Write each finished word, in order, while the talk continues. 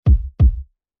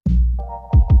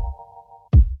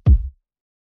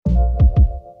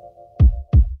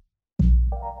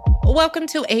Welcome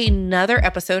to another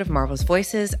episode of Marvel's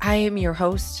Voices. I am your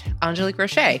host, Angélique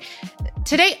Roché.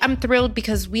 Today, I'm thrilled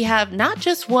because we have not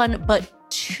just one, but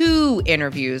two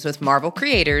interviews with Marvel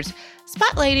creators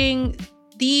spotlighting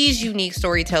these unique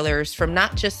storytellers from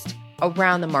not just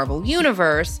around the Marvel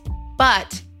universe,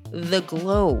 but the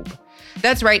globe.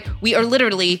 That's right, we are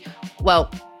literally,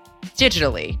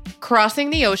 digitally crossing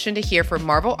the ocean to hear from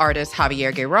Marvel artists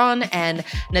Javier Garron and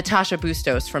Natacha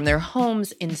Bustos from their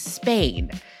homes in Spain.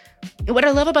 What I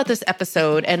love about this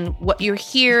episode and what you'll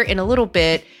hear in a little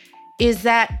bit is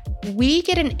that we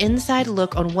get an inside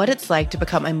look on what it's like to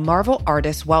become a Marvel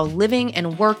artist while living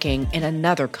and working in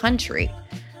another country.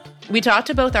 We talked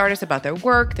to both artists about their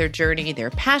work, their journey, their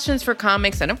passions for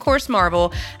comics, and of course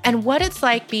Marvel, and what it's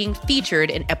like being featured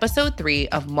in episode 3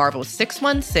 of Marvel's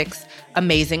 616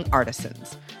 Amazing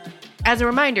Artisans. As a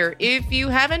reminder, if you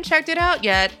haven't checked it out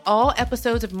yet, all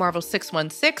episodes of Marvel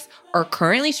 616 are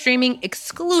currently streaming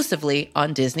exclusively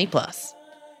on Disney+.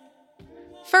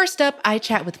 First up, I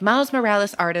chat with Miles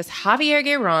Morales artist Javier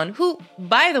Garron, who,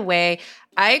 by the way,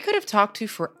 I could have talked to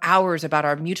for hours about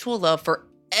our mutual love for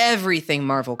everything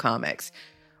Marvel Comics.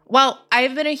 While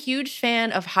I've been a huge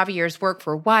fan of Javier's work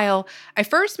for a while, I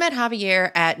first met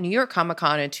Javier at New York Comic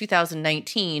Con in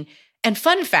 2019. And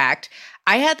fun fact,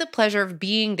 I had the pleasure of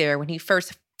being there when he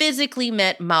first physically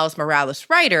met Miles Morales'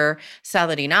 writer,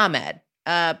 Saladin Ahmed,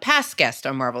 a past guest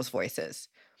on Marvel's Voices.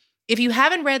 If you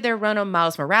haven't read their run on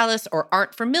Miles Morales or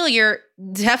aren't familiar,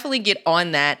 definitely get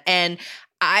on that. And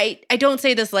I don't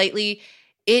say this lightly.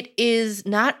 It is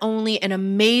not only an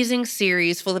amazing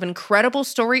series full of incredible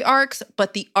story arcs,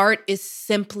 but the art is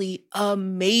simply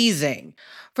amazing.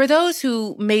 For those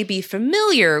who may be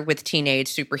familiar with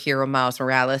teenage superhero Miles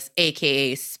Morales,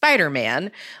 aka Spider-Man,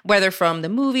 whether from the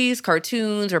movies,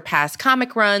 cartoons, or past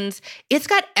comic runs, it's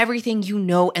got everything you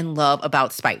know and love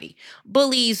about Spidey.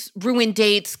 Bullies, ruined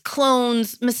dates,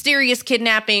 clones, mysterious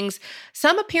kidnappings,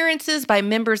 some appearances by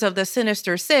members of the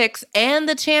Sinister Six and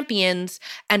the Champions,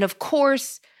 and of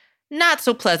course, not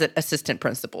so pleasant assistant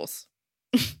principals.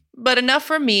 But enough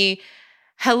from me.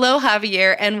 Hello,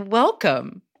 Javier, and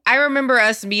welcome. I remember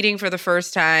us meeting for the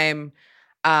first time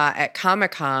at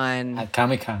Comic-Con. At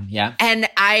Comic-Con, yeah. And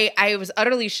I was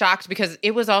utterly shocked because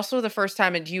it was also the first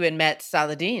time that you had met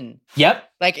Saladin. Yep.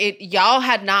 Y'all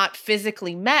had not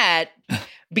physically met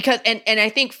because, and I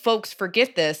think folks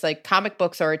forget this, like comic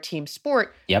books are a team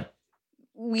sport. Yep.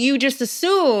 You just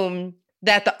assume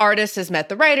that the artist has met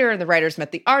the writer and the writer's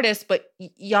met the artist, but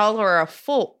y'all are a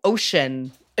full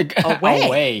ocean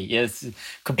away. Yes,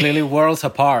 completely worlds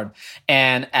apart.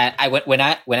 And when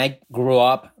I grew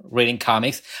up reading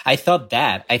comics, I thought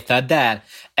that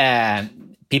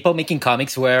people making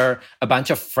comics were a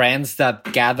bunch of friends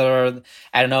that gathered,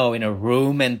 I don't know, in a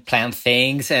room and planned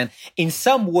things. And in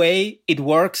some way, it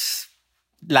works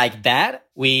like that.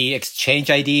 We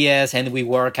exchange ideas and we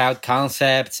work out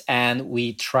concepts and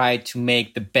we try to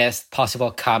make the best possible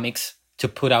comics to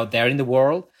put out there in the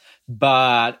world.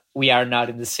 But we are not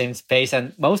in the same space.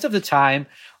 And most of the time,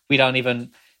 we don't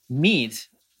even meet.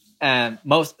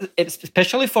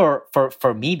 Especially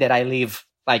for me, that I live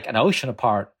like an ocean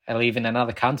apart. I live in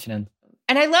another continent.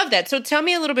 And I love that. So tell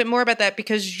me a little bit more about that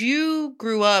because you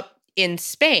grew up in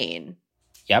Spain.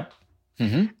 Yep.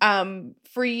 Mm-hmm.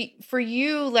 For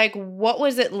you, like, what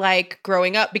was it like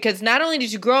growing up? Because not only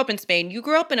did you grow up in Spain, you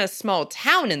grew up in a small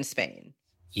town in Spain.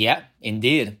 Yeah,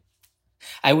 indeed.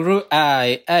 I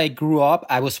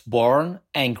was born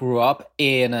and grew up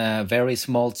in a very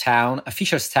small town, a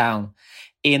fisher's town,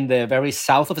 in the very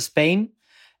south of Spain,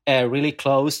 really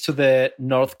close to the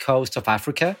north coast of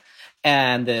Africa.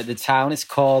 And the town is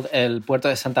called El Puerto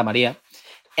de Santa Maria.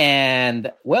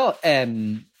 And,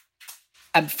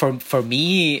 for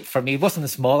me, it wasn't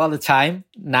small at the time.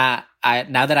 Now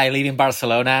that I live in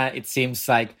Barcelona, it seems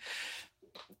like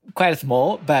quite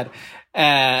small, but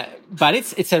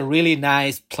it's a really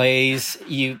nice place.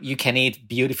 You can eat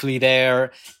beautifully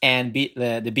there, and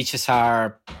the beaches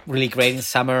are really great in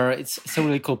summer. It's a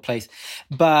really cool place.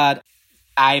 But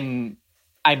I'm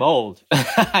old.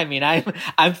 I mean,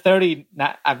 I'm 30.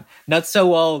 I'm not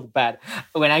so old, but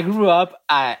when I grew up,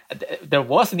 there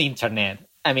wasn't internet.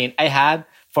 I mean, I had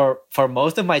for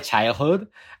most of my childhood,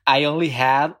 I only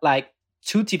had like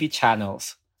 2 TV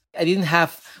channels. I didn't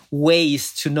have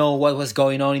ways to know what was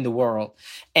going on in the world.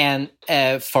 And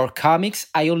for comics,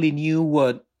 I only knew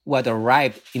what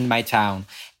arrived in my town.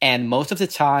 And most of the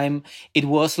time, it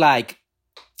was like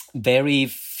very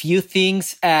few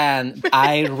things. And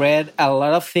I read a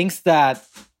lot of things that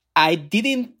I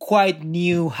didn't quite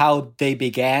knew how they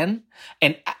began.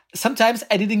 And sometimes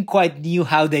I didn't quite knew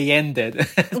how they ended.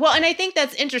 Well, and I think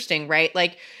that's interesting, right?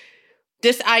 Like,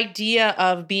 this idea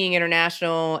of being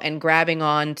international and grabbing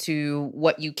on to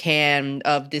what you can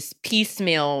of this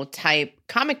piecemeal type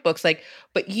comic books, like,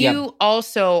 but you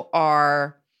also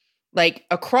are like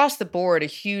across the board a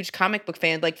huge comic book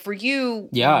fan. Like for you,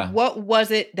 what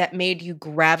was it that made you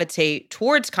gravitate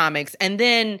towards comics? And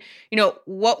then, you know,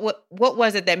 what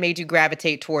was it that made you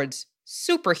gravitate towards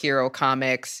superhero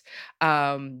comics?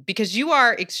 Because you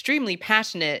are extremely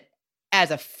passionate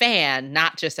as a fan,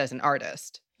 not just as an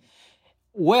artist.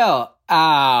 Well,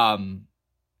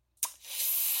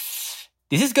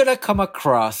 this is gonna come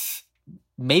across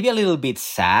maybe a little bit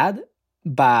sad,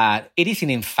 but it isn't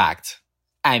in fact.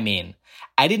 I mean,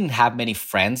 I didn't have many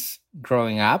friends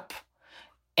growing up,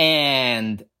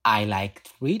 and I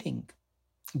liked reading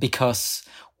because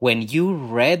when you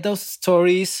read those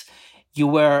stories, you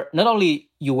were not only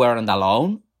you weren't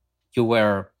alone, you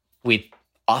were with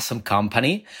awesome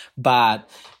company, but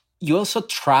you also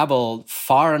traveled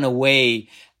far and away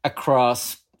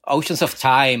across oceans of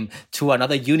time to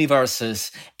another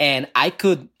universes, and I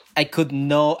could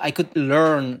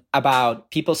learn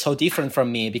about people so different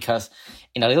from me because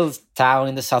in a little town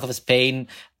in the south of Spain,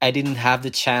 I didn't have the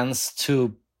chance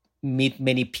to meet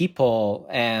many people,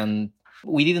 and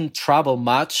we didn't travel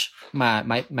much.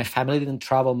 My family didn't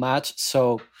travel much,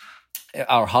 so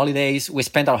we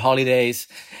spent our holidays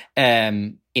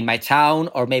in my town,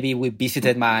 or maybe we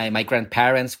visited my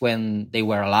grandparents when they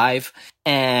were alive.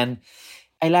 And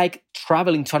I like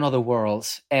traveling to another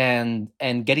worlds and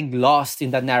getting lost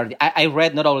in that narrative. I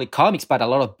read not only comics, but a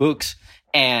lot of books.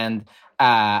 And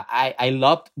I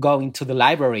loved going to the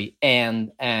library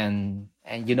and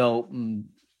you know,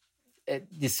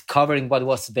 discovering what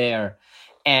was there.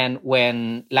 And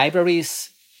when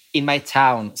libraries in my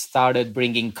town started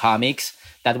bringing comics,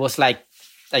 that was like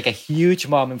a huge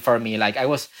moment for me. Like I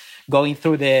was going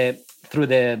through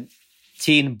the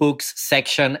teen books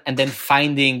section and then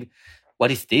finding, what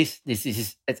is this? This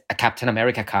is a Captain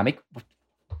America comic.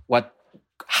 What?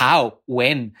 How?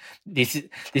 When? This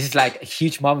is like a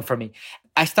huge moment for me.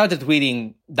 I started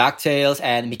reading DuckTales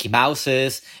and Mickey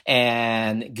Mouses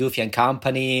and Goofy and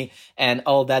Company and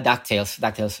all that.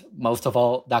 DuckTales, most of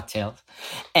all DuckTales.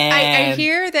 And I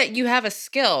hear that you have a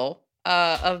skill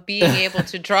of being able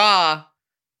to draw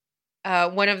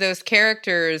one of those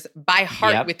characters by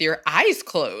heart with your eyes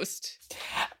closed.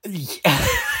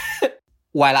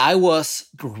 While I was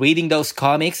reading those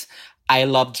comics, I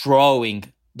loved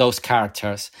drawing those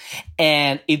characters.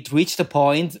 And it reached a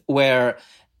point where,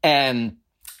 I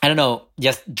don't know,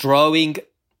 just drawing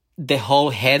the whole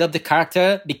head of the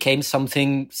character became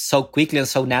something so quickly and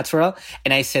so natural.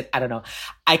 And I said, I don't know,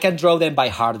 I can draw them by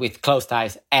heart with closed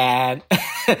eyes. And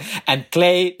and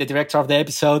Clay, the director of the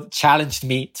episode, challenged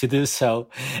me to do so.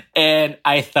 And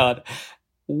I thought,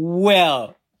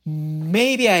 well,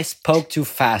 maybe I spoke too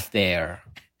fast there.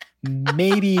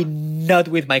 Maybe not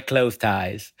with my closed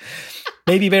eyes.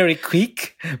 Maybe very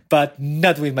quick, but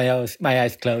not with my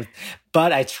eyes closed.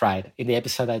 But I tried. In the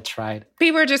episode, I tried.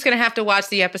 People are just going to have to watch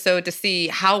the episode to see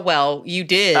how well you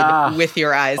did with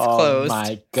your eyes closed. Oh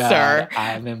my God, sir.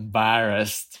 I'm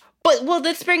embarrassed. But, well,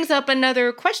 this brings up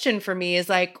another question for me is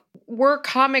like, were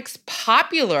comics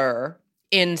popular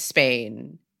in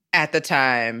Spain at the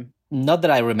time? Not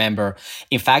that I remember.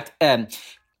 In fact,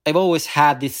 I've always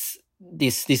had this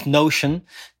notion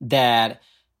that,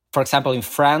 for example, in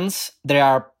France, they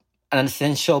are an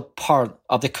essential part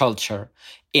of the culture.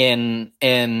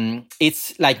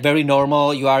 It's like very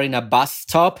normal. You are in a bus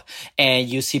stop and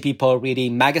you see people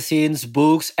reading magazines,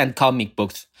 books, and comic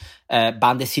books.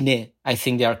 Bande dessinée, I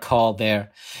think they are called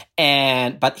there.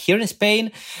 But here in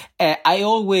Spain, I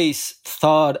always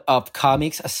thought of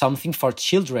comics as something for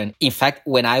children. In fact,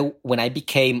 when I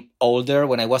became older,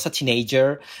 when I was a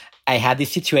teenager, I had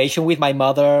this situation with my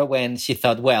mother when she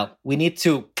thought, well, we need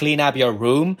to clean up your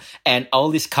room and all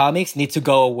these comics need to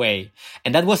go away.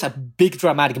 And that was a big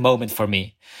dramatic moment for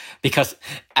me because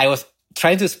I was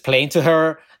trying to explain to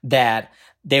her that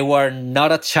they were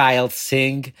not a child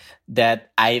thing,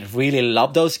 that I really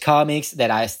love those comics, that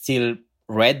I still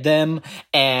read them.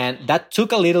 And that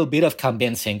took a little bit of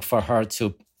convincing for her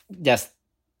to just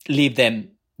leave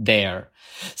them there.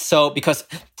 So because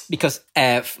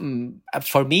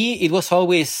for me, it was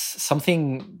always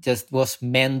something just was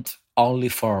meant only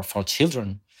for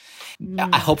children.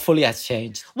 Hopefully has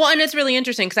changed. Well, and it's really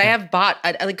interesting because I have bought,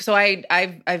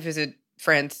 I visit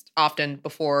France often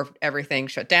before everything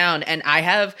shut down. And I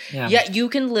have, you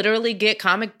can literally get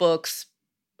comic books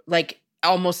like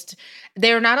almost,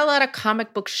 there are not a lot of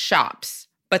comic book shops,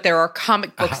 but there are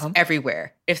comic books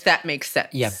everywhere, if that makes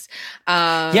sense.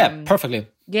 Yeah. Perfectly.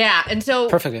 Yeah. And so.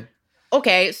 Perfectly.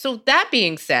 Okay, so that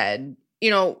being said,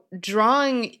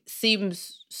 drawing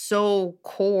seems so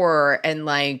core and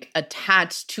like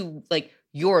attached to like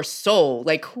your soul,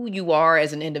 like who you are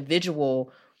as an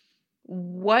individual.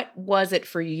 What was it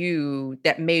for you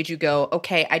that made you go,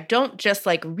 okay, I don't just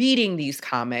like reading these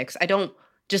comics. I don't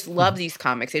just love these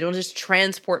comics. They don't just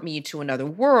transport me to another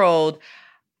world.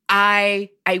 I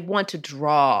want to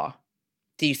draw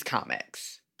these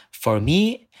comics. For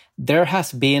me, there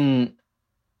has been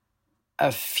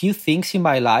a few things in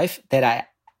my life that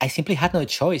I simply had no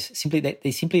choice.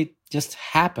 They simply just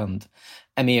happened.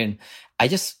 I mean, I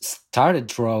just started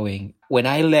drawing. When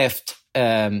I left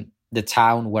the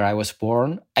town where I was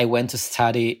born, I went to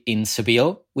study in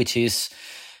Seville, which is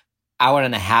hour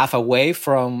and a half away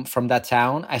from that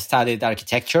town. I studied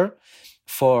architecture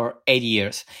for 8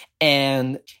 years.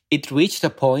 And it reached a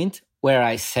point where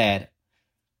I said,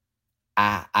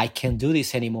 I can't do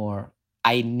this anymore.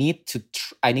 I need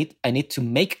to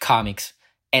make comics,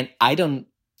 and I don't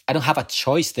have a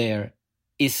choice there.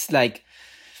 It's like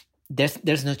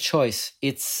there's no choice.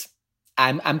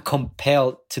 I'm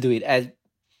compelled to do it. I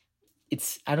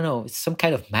don't know. It's some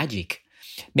kind of magic.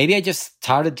 Maybe I just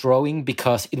started drawing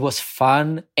because it was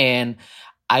fun and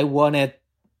I wanted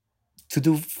to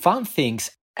do fun things.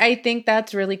 I think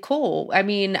that's really cool. I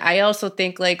mean, I also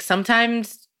think like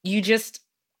sometimes you just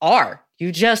are.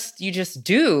 You just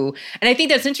do. And I think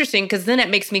that's interesting because then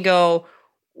it makes me go,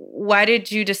 why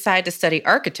did you decide to study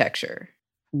architecture?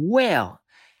 Well,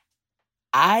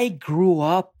 I grew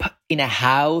up in a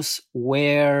house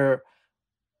where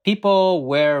people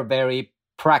were very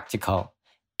practical,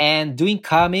 and doing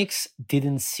comics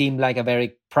didn't seem like a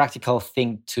very practical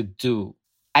thing to do.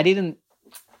 I didn't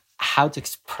how to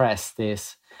express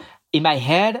this. In my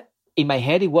head,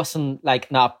 it wasn't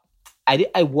like, no,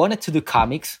 I wanted to do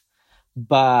comics,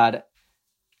 but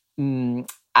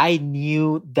I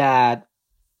knew that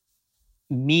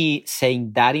me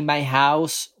saying that in my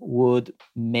house would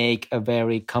make a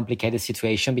very complicated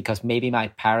situation because maybe my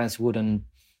parents wouldn't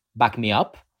back me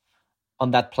up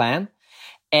on that plan.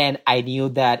 And I knew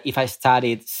that if I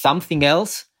studied something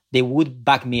else, they would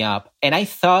back me up. And I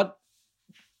thought,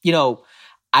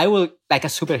 I will, like a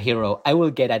superhero, I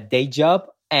will get a day job,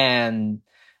 and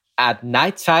at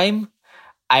nighttime,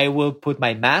 I will put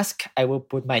my mask, I will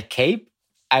put my cape,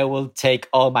 I will take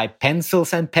all my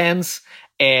pencils and pens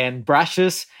and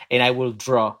brushes, and I will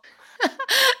draw.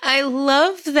 I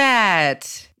love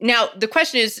that. Now, the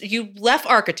question is, you left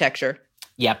architecture.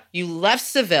 Yep. You left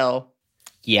Seville.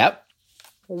 Yep.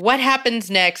 What happens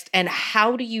next, and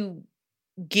how do you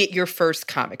get your first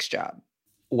comics job?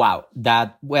 Wow.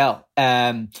 By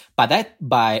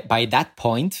that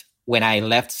point, when I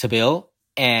left Seville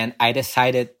and I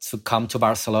decided to come to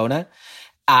Barcelona,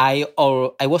 I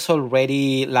was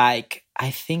already like,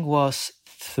 I think was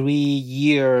 3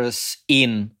 years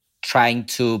in trying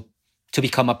to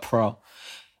become a pro.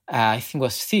 I think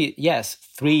was 3,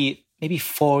 maybe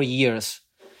 4 years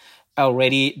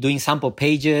already doing sample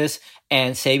pages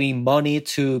and saving money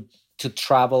to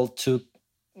travel to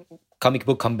comic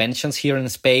book conventions here in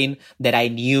Spain that I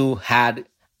knew had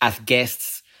as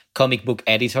guests comic book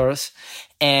editors.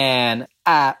 And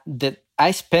I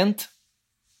spent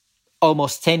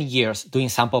almost 10 years doing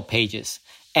sample pages.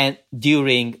 And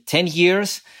during 10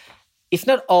 years, it's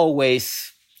not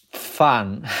always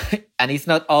fun. And it's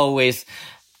not always,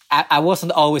 I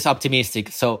wasn't always optimistic.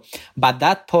 So, by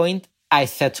that point, I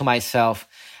said to myself,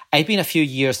 I've been a few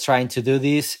years trying to do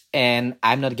this, and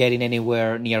I'm not getting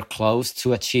anywhere near close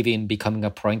to achieving becoming a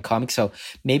pro in comics. So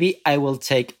maybe I will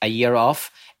take a year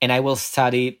off and I will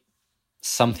study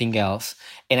something else.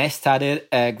 And I studied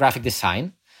graphic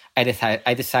design.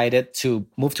 I decided to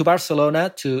move to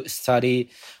Barcelona to study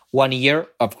 1 year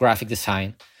of graphic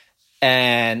design.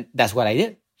 And that's what I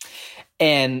did.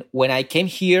 And when I came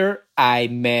here, I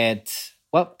met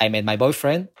my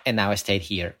boyfriend, and now I stayed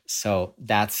here. So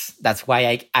that's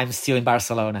why I'm still in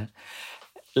Barcelona.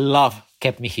 Love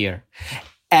kept me here.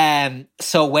 And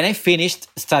so when I finished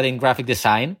studying graphic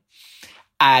design,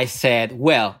 I said,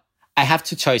 well, I have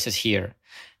two choices here.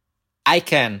 I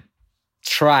can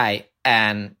try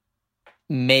and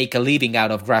make a living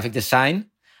out of graphic design,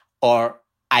 or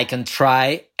I can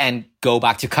try and go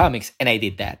back to comics. And I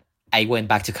did that. I went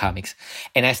back to comics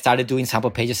and I started doing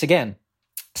sample pages again.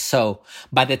 So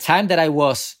by the time that I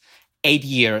was 8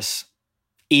 years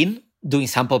in doing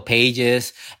sample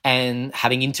pages and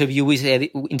having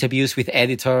interviews with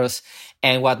editors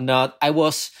and whatnot, I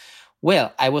was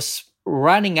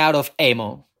running out of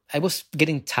ammo. I was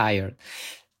getting tired.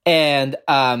 And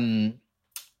an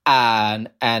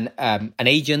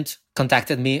agent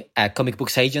contacted me, a comic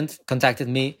books agent contacted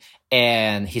me,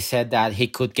 and he said that he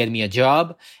could get me a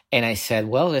job. And I said,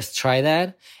 well, let's try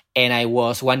that. And I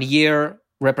was 1 year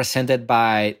represented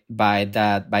by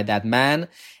that man,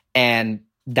 and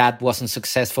that wasn't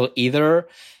successful either.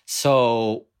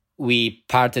 So we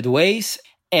parted ways,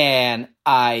 and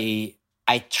I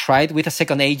tried with a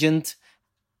second agent.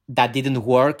 That didn't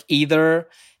work either.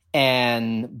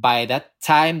 And by that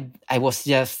time,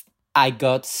 I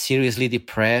got seriously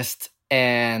depressed,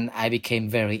 and I became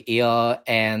very ill,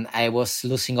 and I was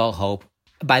losing all hope.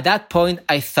 By that point,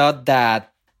 I thought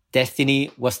that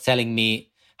destiny was telling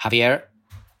me, Javier,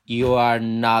 you are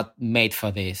not made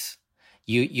for this.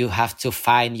 You have to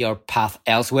find your path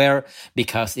elsewhere,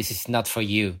 because this is not for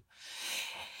you.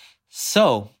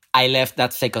 So I left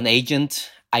that second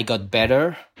agent. I got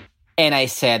better. And I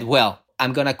said, well,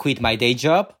 I'm going to quit my day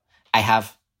job. I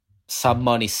have some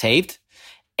money saved,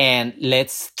 and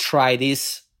let's try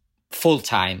this full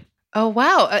time. Oh,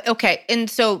 wow. Okay. And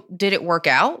so did it work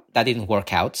out? That didn't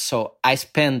work out. So I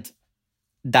spent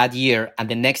that year and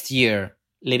the next year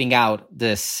living out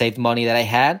the saved money that I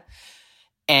had.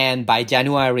 And by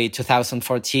January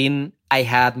 2014, I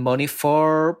had money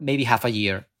for maybe half a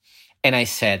year. And I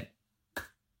said,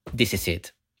 this is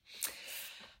it.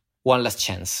 One last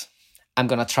chance. I'm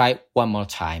going to try one more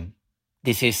time.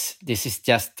 This is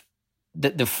just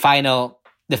the final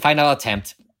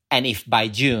attempt. And if by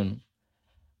June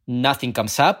nothing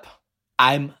comes up,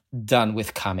 I'm done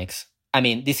with comics. I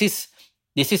mean, this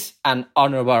is an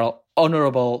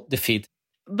honorable defeat.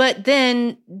 But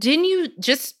then didn't you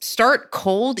just start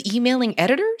cold emailing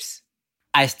editors?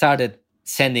 I started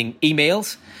sending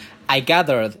emails. I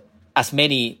gathered as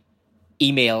many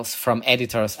emails from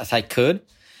editors as I could.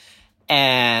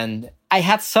 And I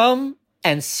had some,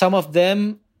 and some of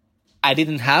them I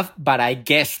didn't have, but I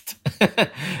guessed.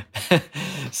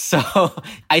 So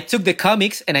I took the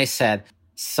comics and I said,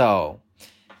 so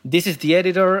this is the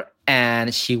editor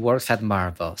and she works at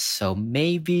Marvel. So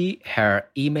maybe her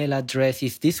email address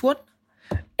is this one?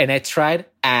 And I tried,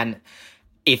 and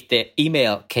if the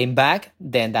email came back,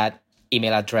 then that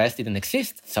email address didn't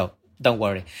exist. So don't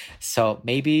worry. So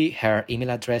maybe her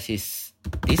email address is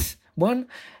this one.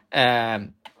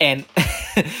 And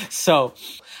so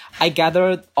I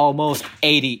gathered almost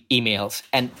 80 emails,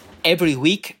 and every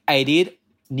week I did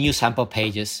new sample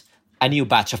pages, a new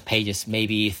batch of pages,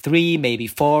 maybe 3, maybe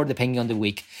 4, depending on the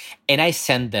week. And I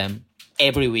sent them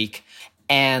every week,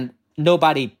 and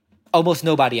almost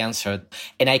nobody answered.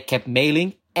 And I kept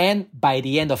mailing, and by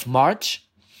the end of March,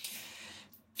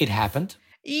 it happened.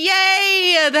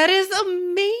 Yay! That is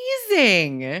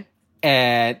amazing.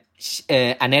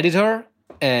 An editor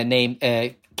named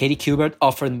Katie Kubert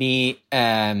offered me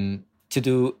to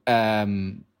do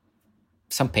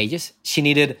some pages. She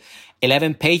needed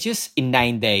 11 pages in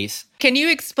 9 days. Can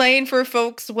you explain for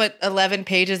folks what 11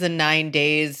 pages in 9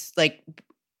 days, like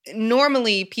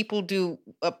normally people do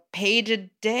a page a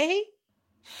day?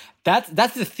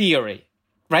 That's the theory.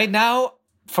 Right now,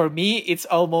 for me, it's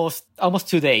almost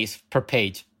 2 days per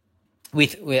page.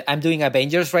 With I'm doing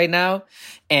Avengers right now,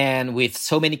 and with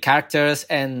so many characters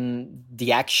and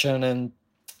the action and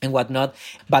whatnot.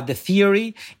 But the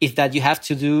theory is that you have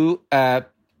to do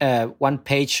 1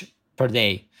 page per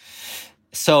day.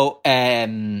 So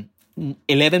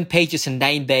 11 pages in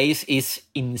 9 days is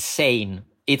insane.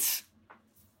 It's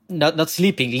not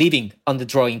sleeping, living on the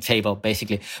drawing table,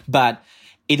 basically. But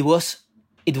it was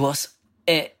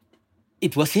it.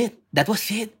 That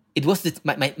was it. It was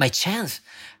my chance.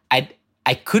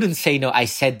 I couldn't say no. I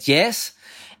said yes,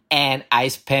 and I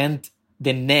spent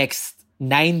the next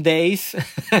 9 days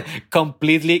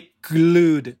completely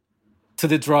glued to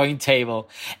the drawing table.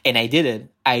 And I did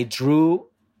it. I drew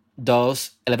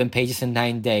those 11 pages in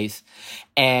 9 days.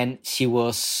 And she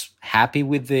was happy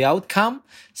with the outcome,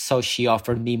 so she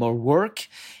offered me more work.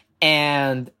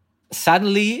 And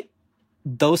suddenly,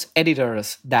 those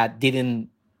editors that didn't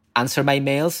answer my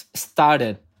mails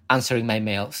started answering my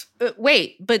mails.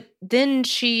 Wait, but then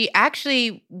she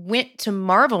actually went to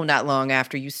Marvel not long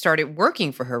after you started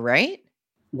working for her, right?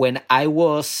 When I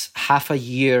was half a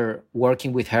year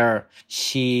working with her,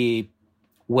 she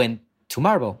went to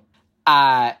Marvel.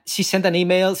 She sent an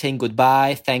email saying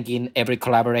goodbye, thanking every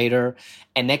collaborator.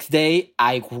 And next day,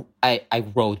 I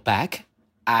wrote back.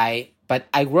 But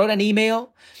I wrote an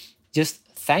email just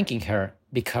thanking her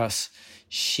because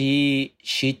she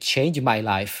changed my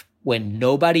life. When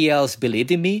nobody else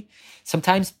believed in me,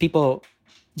 sometimes people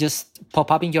just pop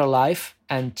up in your life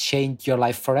and change your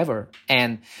life forever.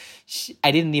 And I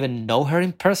didn't even know her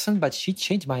in person, but she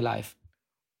changed my life.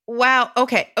 Wow.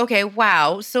 Okay.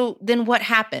 Wow. So then what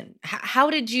happened?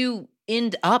 How did you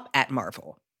end up at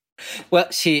Marvel? Well,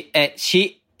 she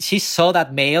saw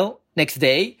that mail next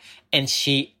day, and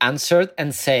she answered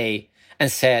and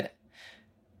said,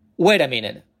 "Wait a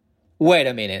minute, wait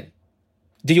a minute.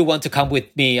 Do you want to come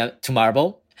with me to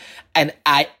Marvel?" And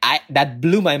I that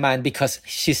blew my mind because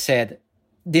she said,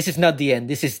 "This is not the end.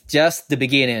 This is just the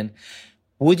beginning.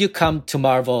 Would you come to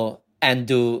Marvel and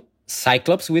do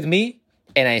Cyclops with me?"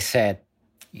 And I said,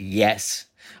 "Yes,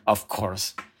 of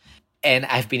course." And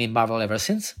I've been in Marvel ever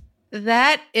since.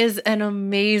 That is an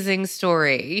amazing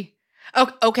story.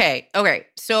 Okay.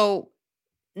 So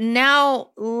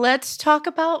now let's talk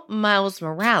about Miles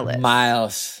Morales.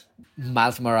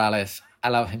 Miles Morales. I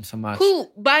love him so much.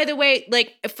 Who, by the way,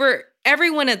 like for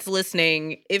everyone that's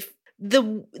listening, if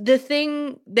the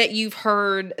thing that you've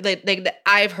heard, that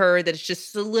I've heard, that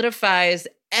just solidifies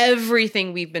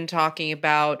everything we've been talking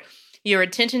about, your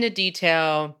attention to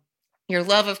detail, your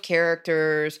love of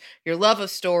characters, your love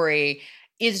of story,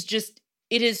 is just,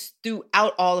 it is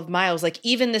throughout all of Miles. Like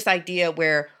even this idea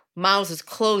where Miles's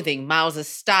clothing, Miles's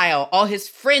style, all his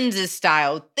friends'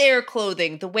 style, their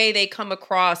clothing, the way they come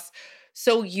across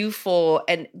so youthful.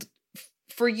 And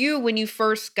for you, when you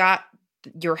first got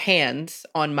your hands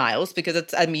on Miles, because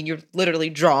it's, I mean, you're literally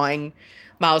drawing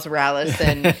Miles Morales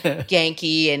and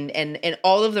Genki and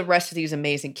all of the rest of these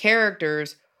amazing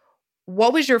characters,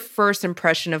 what was your first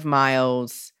impression of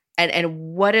Miles,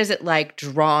 and what is it like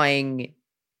drawing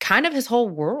kind of his whole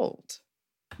world?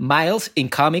 Miles in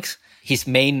comics, his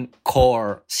main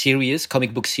core series,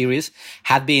 comic book series,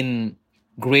 had been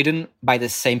written by the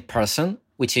same person,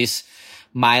 which is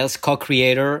Miles'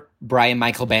 co-creator, Brian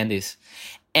Michael Bendis.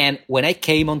 And when I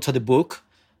came onto the book,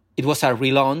 it was a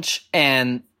relaunch,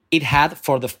 and it had,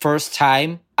 for the first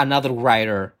time, another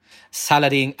writer,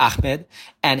 Saladin Ahmed,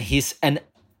 and he's an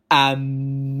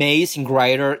amazing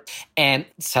writer. And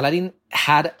Saladin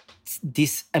had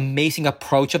this amazing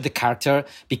approach of the character,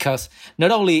 because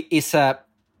not only is a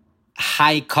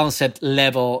high concept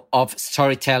level of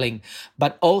storytelling,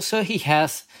 but also he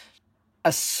has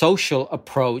a social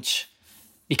approach,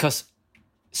 because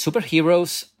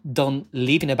superheroes don't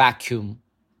live in a vacuum.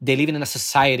 They live in a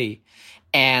society,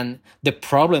 and the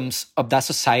problems of that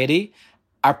society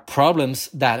are problems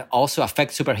that also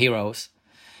affect superheroes.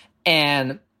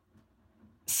 And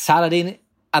Saladin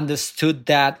understood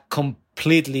that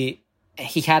completely.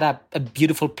 He had a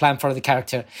beautiful plan for the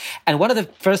character. And one of the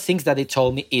first things that they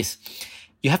told me is,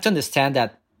 you have to understand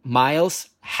that Miles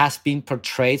has been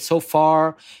portrayed so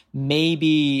far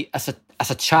maybe as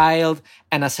a child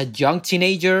and as a young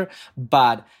teenager,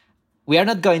 but we are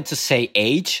not going to say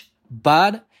age,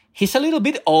 but he's a little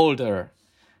bit older.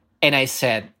 And I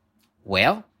said,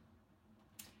 well,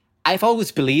 I've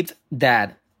always believed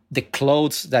that the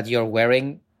clothes that you're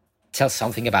wearing tell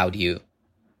something about you.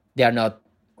 They are not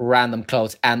random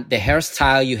clothes, and the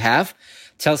hairstyle you have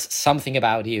tells something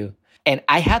about you. And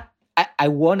I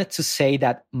wanted to say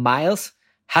that Miles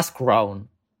has grown.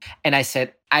 And I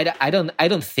said, I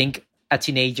don't think a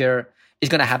teenager is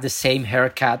going to have the same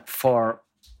haircut for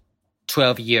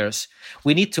 12 years.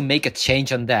 We need to make a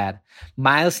change on that.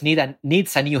 Miles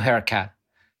needs a new haircut.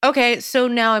 Okay, so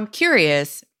now I'm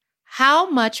curious, how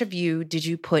much of you did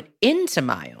you put into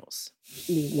Miles?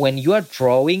 When you are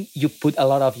drawing, you put a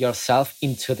lot of yourself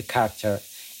into the character.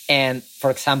 And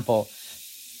for example,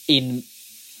 in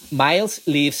Miles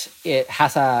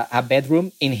has a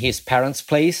bedroom in his parents'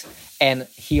 place, and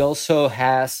he also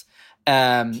shares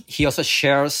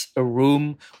a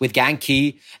room with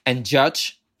Genki and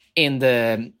Judge in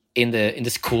the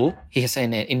school. He is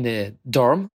in the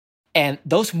dorm, and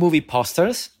those movie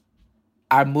posters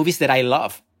are movies that I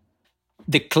love.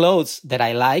 The clothes that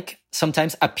I like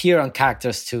sometimes appear on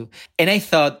characters too. And I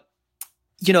thought,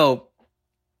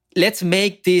 let's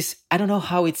make this, I don't know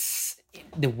how it's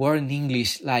the word in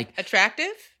English, like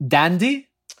attractive? Dandy?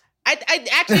 I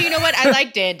actually, you know what? I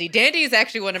like dandy. Dandy is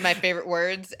actually one of my favorite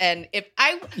words. And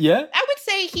I would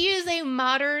say he is a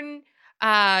modern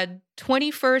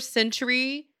 21st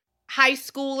century high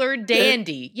schooler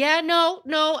dandy. I'll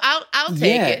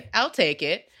take it. I'll take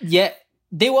it. Yeah.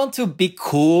 They want to be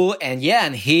cool and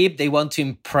hip. They want to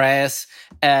impress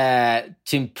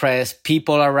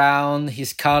people around,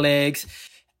 his colleagues.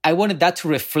 I wanted that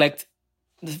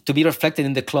to be reflected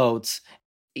in the clothes.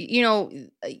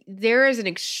 There is an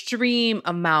extreme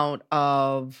amount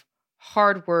of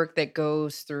hard work that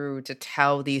goes through to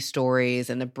tell these stories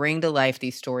and to bring to life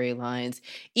these storylines,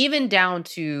 even down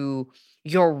to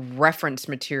your reference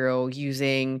material,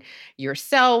 using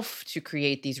yourself to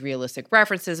create these realistic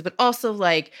references, but also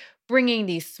like bringing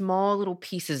these small little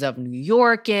pieces of New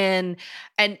York in.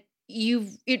 And,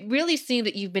 it really seemed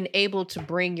that you've been able to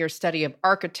bring your study of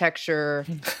architecture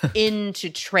in to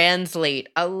translate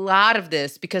a lot of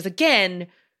this, because again,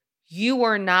 you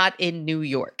are not in New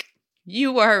York.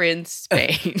 You are in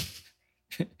Spain.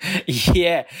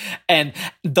 Yeah, and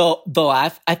though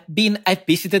I've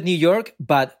visited New York,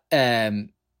 but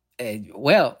Miles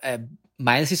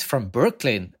is from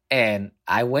Brooklyn, and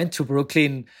I went to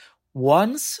Brooklyn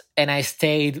once, and I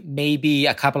stayed maybe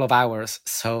a couple of hours.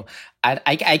 So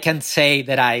I can say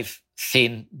that I've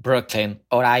seen Brooklyn,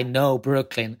 or I know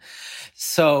Brooklyn.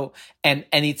 So and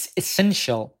it's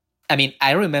essential. I mean,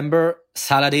 I remember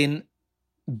Saladin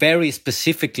very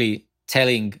specifically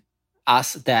telling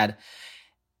us that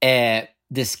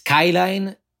the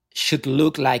skyline should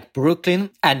look like Brooklyn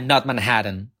and not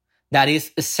Manhattan. That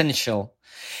is essential.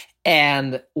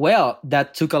 And well,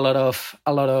 that took a lot of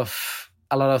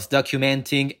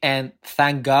documenting, and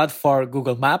thank God for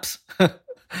Google Maps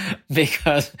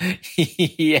because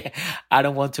yeah, I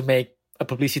don't want to make a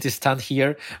publicity stunt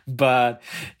here, but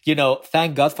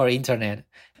thank God for internet.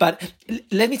 But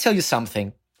let me tell you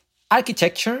something.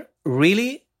 Architecture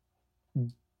really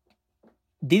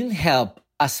didn't help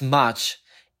as much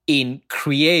in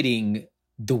creating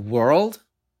the world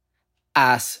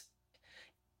as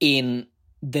in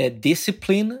the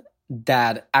discipline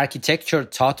that architecture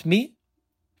taught me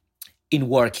in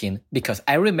working. Because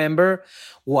I remember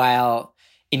while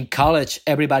in college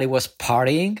everybody was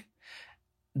partying,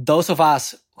 those of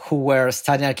us who were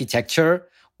studying architecture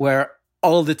were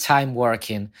all the time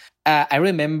working. I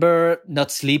remember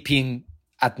not sleeping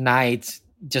at night,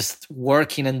 just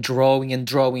working and drawing and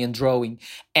drawing and drawing.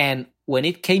 And when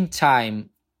it came time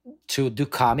to do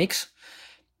comics,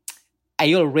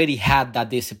 I already had that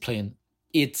discipline.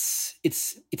 It's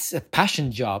a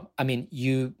passion job. I mean,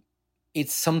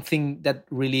 it's something that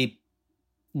really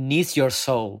needs your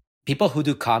soul. People who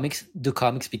do comics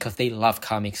because they love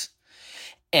comics.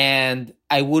 And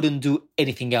I wouldn't do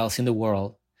anything else in the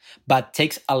world, but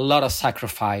takes a lot of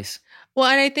sacrifice. Well,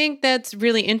 and I think that's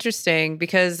really interesting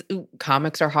because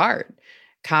comics are hard.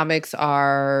 Comics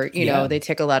are, they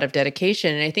take a lot of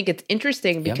dedication. And I think it's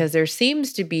interesting because there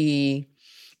seems to be,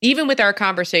 even with our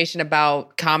conversation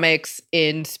about comics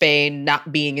in Spain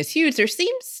not being as huge, there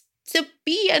seems to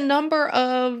be a number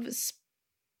of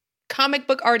comic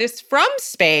book artists from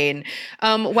Spain.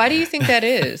 Why do you think that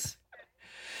is?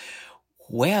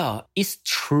 Well, it's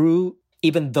true,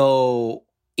 even though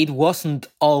it wasn't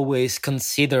always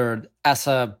considered as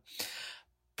a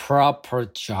proper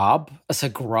job, as a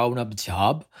grown-up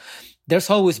job. There's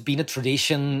always been a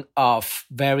tradition of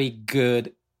very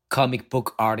good comic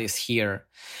book artists here.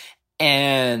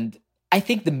 And I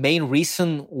think the main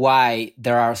reason why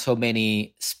there are so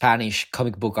many Spanish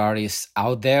comic book artists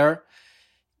out there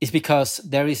is because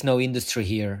there is no industry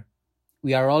here.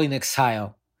 We are all in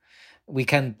exile. You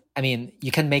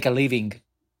can make a living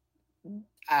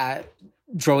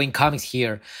drawing comics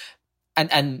here.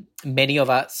 And many of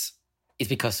us, it's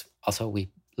because also we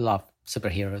love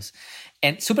superheroes.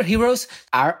 And superheroes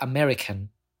are American.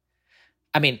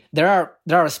 I mean, there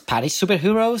are Spanish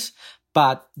superheroes,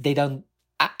 but they don't,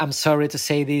 I'm sorry to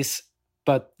say this,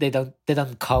 but they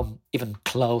don't come even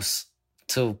close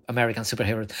to American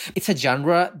superheroes. It's a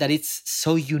genre that it's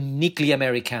so uniquely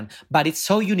American, but it's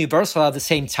so universal at the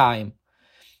same time.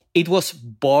 It was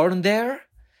born there,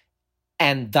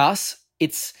 and thus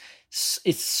it's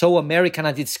so American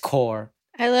at its core.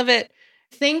 I love it.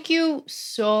 Thank you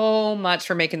so much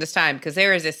for making this time, because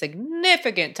there is a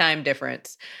significant time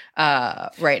difference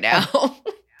right now.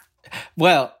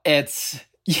 Well, it's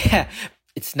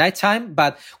nighttime,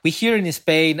 but we here in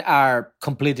Spain are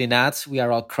completely nuts. We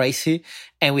are all crazy,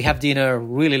 and we have dinner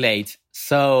really late.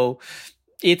 So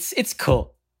it's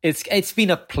cool. It's been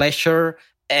a pleasure.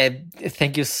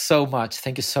 Thank you so much.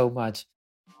 Thank you so much.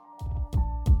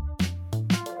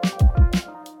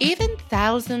 Even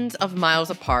thousands of miles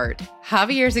apart,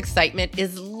 Javier's excitement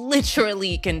is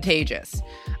literally contagious.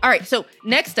 All right, so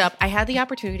next up, I had the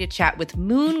opportunity to chat with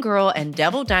Moon Girl and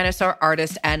Devil Dinosaur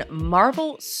artist and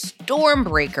Marvel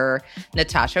Stormbreaker,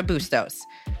 Natacha Bustos.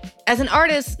 As an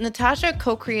artist, Natacha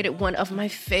co-created one of my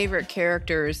favorite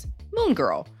characters, Moon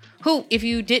Girl, who, if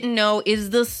you didn't know, is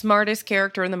the smartest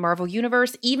character in the Marvel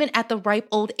Universe, even at the ripe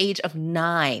old age of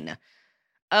 9.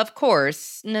 Of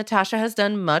course, Natacha has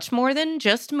done much more than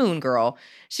just Moon Girl.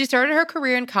 She started her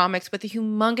career in comics with the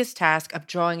humongous task of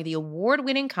drawing the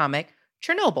award-winning comic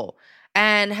Chernobyl,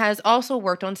 and has also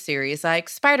worked on series like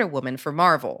Spider-Woman for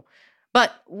Marvel.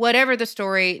 But whatever the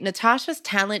story, Natacha's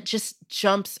talent just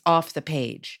jumps off the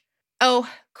page. Oh,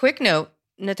 quick note,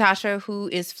 Natacha, who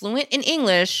is fluent in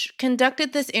English,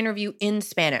 conducted this interview in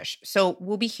Spanish, so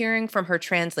we'll be hearing from her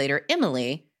translator,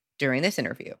 Emily, during this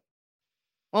interview.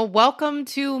 Well, welcome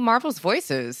to Marvel's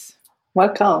Voices.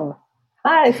 Welcome.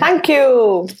 Hi, thank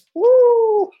you.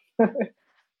 Woo!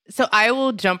 So I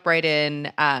will jump right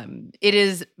in. It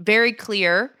is very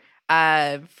clear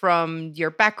from your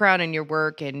background and your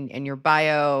work and your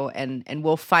bio, and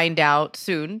we'll find out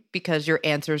soon because your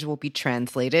answers will be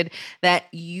translated, that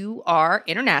you are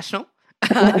international,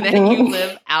 that you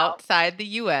live outside the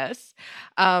U.S.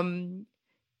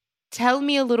 Tell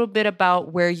me a little bit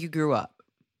about where you grew up.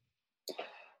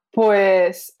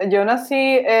 Pues yo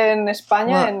nací en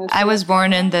España. Well, I was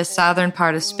born in the southern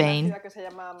part of Spain,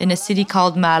 in a city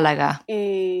called Malaga.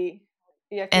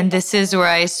 And this is where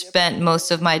I spent most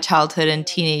of my childhood and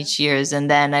teenage years, and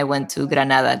then I went to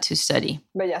Granada to study.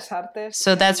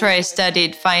 So that's where I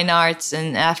studied fine arts,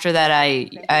 and after that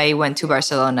I went to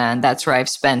Barcelona, and that's where I've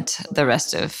spent the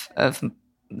rest of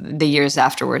the years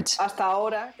afterwards.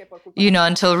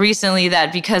 Until recently,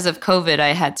 that because of COVID, I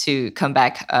had to come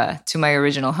back to my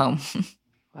original home.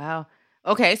 Wow.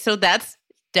 Okay, so that's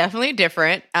definitely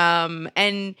different.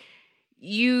 And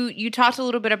you talked a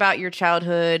little bit about your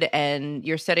childhood and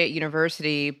your study at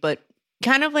university, but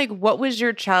kind of like what was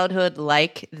your childhood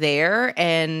like there?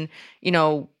 And,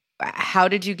 how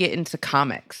did you get into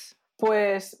comics?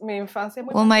 Well,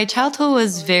 my childhood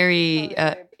was very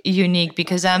unique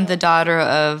because I'm the daughter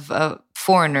of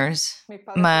foreigners.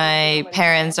 My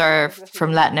parents are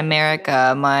from Latin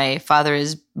America. My father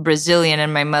is Brazilian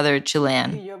and my mother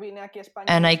Chilean.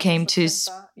 And I came to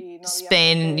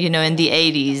Spain, in the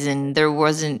 80s, and there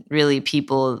wasn't really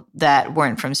people that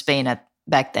weren't from Spain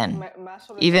back then.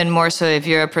 Even more so if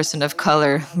you're a person of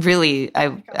color, really,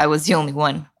 I was the only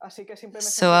one.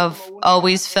 So I've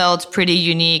always felt pretty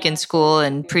unique in school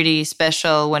and pretty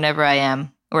special wherever I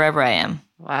am.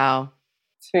 Wow.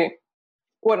 Sí.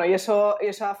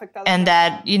 And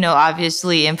that,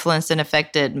 obviously influenced and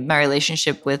affected my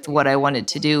relationship with what I wanted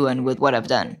to do and with what I've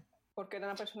done.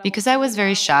 Because I was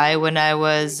very shy when I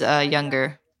was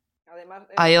younger.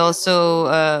 I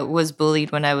also was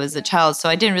bullied when I was a child, so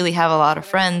I didn't really have a lot of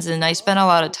friends, and I spent a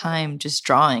lot of time just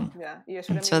drawing.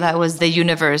 And so that was the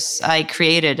universe I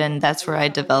created, and that's where I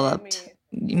developed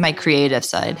my creative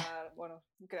side.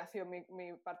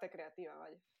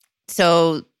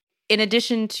 So in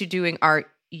addition to doing art,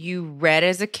 you read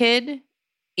as a kid.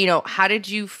 How did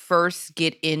you first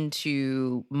get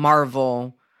into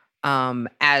Marvel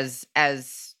as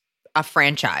a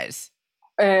franchise?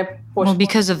 Well,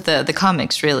 because of the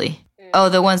comics, really. Oh,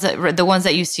 the ones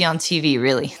that you see on TV,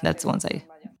 really. That's the ones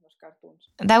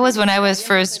That was when I was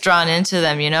first drawn into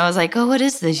them. I was like, oh, what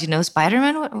is this?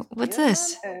 Spider-Man? What's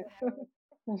this?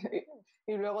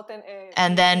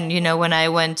 And then, when I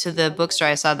went to the bookstore,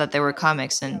 I saw that there were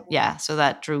comics, and so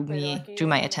that drew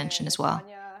my attention as well.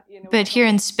 But here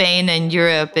in Spain and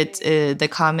Europe, it's the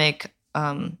comic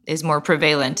is more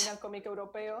prevalent.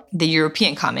 The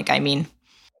European comic, I mean.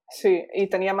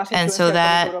 And so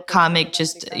that comic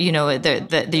just,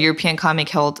 the European comic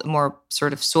held more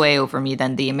sort of sway over me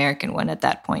than the American one at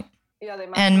that point.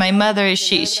 And my mother,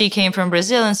 she came from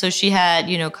Brazil, and so she had,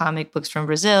 comic books from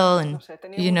Brazil. And,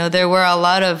 there were a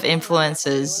lot of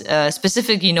influences,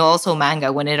 specific, also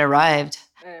manga when it arrived.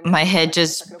 My head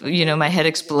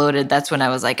exploded. That's when I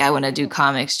was like, I want to do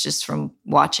comics just from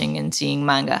watching and seeing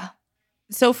manga.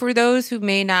 So for those who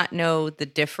may not know the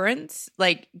difference,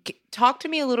 talk to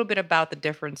me a little bit about the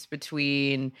difference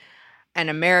between an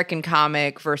American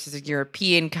comic versus a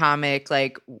European comic.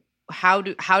 How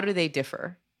do they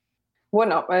differ?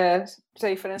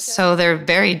 So they're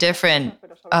very different,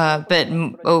 but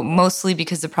mostly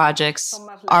because the projects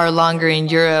are longer in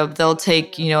Europe. They'll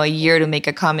take, a year to make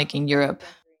a comic in Europe.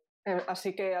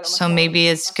 So maybe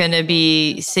it's going to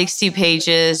be 60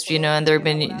 pages, and they're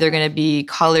going to be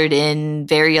colored in,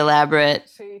 very elaborate.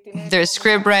 There's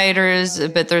script writers,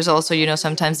 but there's also,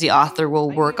 sometimes the author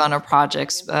will work on a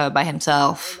project by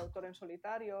himself.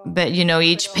 But,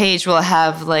 each page will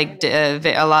have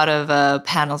a lot of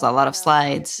panels, a lot of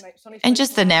slides. And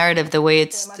just the narrative, the way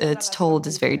it's told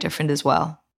is very different as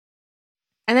well.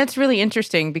 And that's really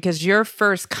interesting because your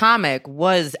first comic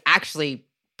was actually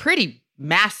pretty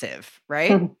massive,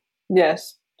 right?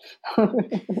 Yes,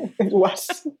 it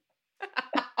was.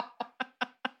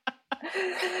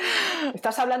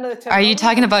 Are you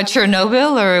talking about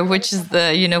Chernobyl, or which is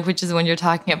the one you're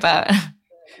talking about?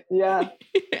 Yeah.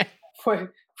 Fue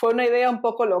una idea un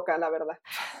poco loca, la verdad.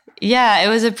 Yeah, it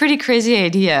was a pretty crazy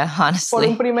idea, honestly.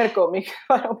 Por un primer cómic.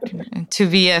 To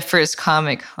be a first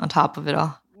comic on top of it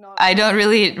all. I don't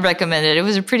really recommend it. It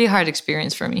was a pretty hard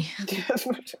experience for me.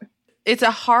 It's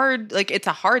a hard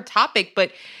topic,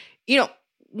 but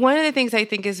one of the things I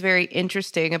think is very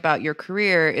interesting about your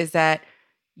career is that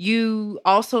you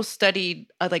also studied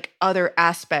like other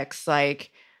aspects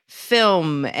like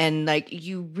film, and like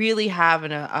you really have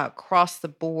an across the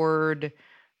board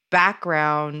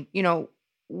background.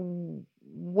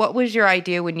 What was your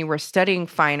idea when you were studying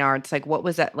fine arts? Like, what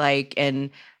was that like, and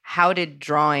how did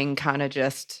drawing kind of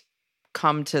just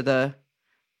come to the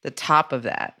top of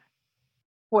that?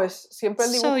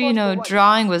 So,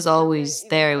 drawing was always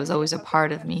there. It was always a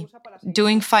part of me.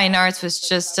 Doing fine arts was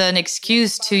just an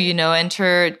excuse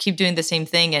to, keep doing the same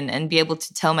thing and be able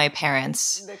to tell my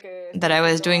parents that I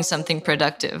was doing something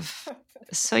productive.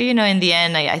 So, in the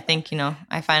end, I think,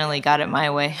 I finally got it my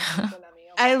way.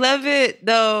 I love it,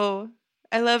 though.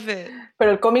 I love it.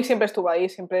 Pero el cómic siempre estuvo ahí,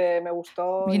 siempre me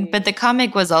gustó. But the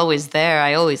comic was always there.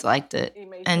 I always liked it.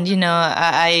 And,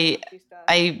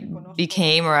 I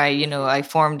became, or I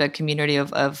formed a community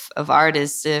of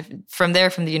artists from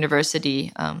the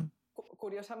university.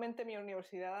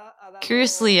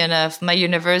 Curiously enough, my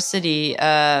university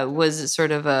was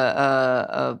sort of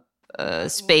a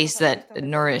space that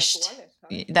nourished,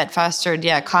 that fostered,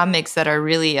 comics that are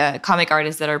really comic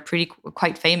artists that are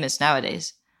quite famous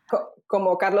nowadays.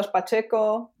 Como Carlos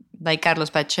Pacheco. Like Carlos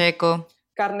Pacheco.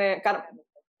 Carmen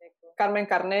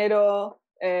Carnero,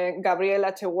 Gabriel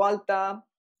H. Walta.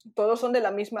 Todos son de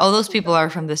la misma. All those people are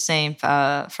from the same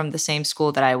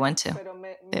school that I went to,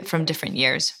 from different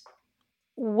years.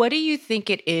 What do you think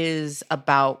it is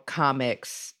about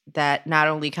comics that not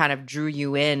only kind of drew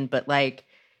you in, but like,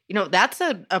 that's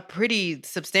a pretty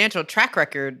substantial track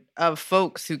record of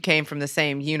folks who came from the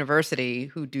same university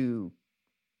who do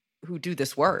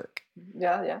this work.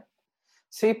 Yeah.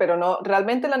 Sí, pero no,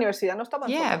 realmente la universidad no estaba.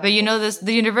 Yeah, but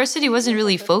the university wasn't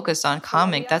really focused on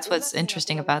comic. That's what's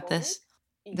interesting about this.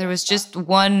 There was just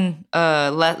one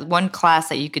class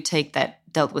that you could take that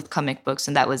dealt with comic books,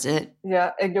 and that was it.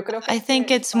 Yeah, I think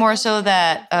it's more so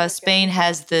that Spain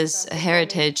has this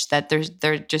heritage that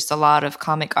there are just a lot of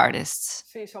comic artists.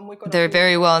 They're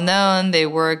very well known. They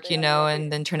work, in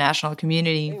the international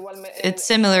community. It's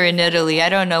similar in Italy. I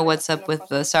don't know what's up with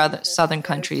the southern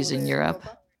countries in Europe.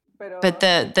 But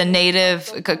the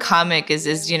native comic is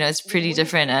it's pretty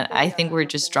different. I think we're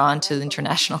just drawn to the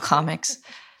international comics.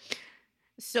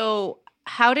 So,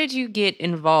 how did you get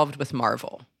involved with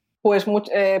Marvel?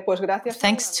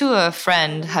 Thanks to a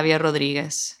friend, Javier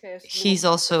Rodriguez. He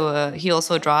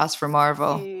also draws for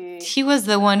Marvel. He was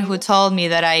the one who told me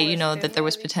that that there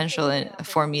was potential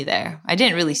for me there. I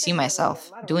didn't really see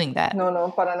myself doing that.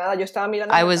 No, para nada. Yo estaba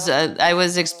mirando. I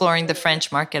was exploring the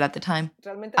French market at the time.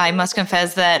 I must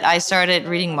confess that I started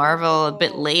reading Marvel a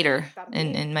bit later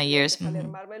in my years.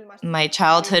 My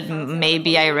childhood,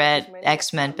 maybe I read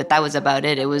X-Men, but that was about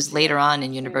it. It was later on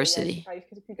in university.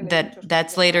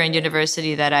 That's later in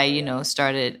university that I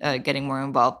started getting more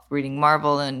involved reading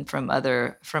Marvel and from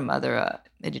other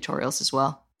editorials as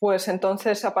well. Pues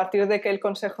entonces, a partir de que el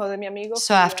consejo de mi amigo.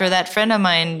 So after that friend of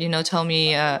mine, told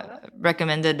me,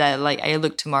 recommended that I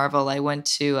look to Marvel, I went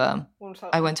to a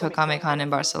Comic-Con in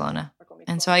Barcelona,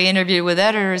 and so I interviewed with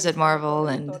editors at Marvel,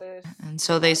 and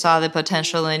so they saw the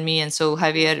potential in me, and so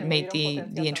Javier made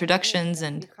the introductions,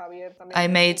 and I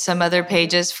made some other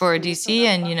pages for DC,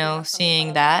 and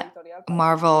seeing that,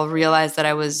 Marvel realized that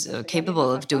I was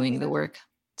capable of doing the work.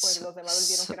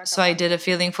 So I did a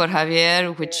feeling for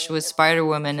Javier, which was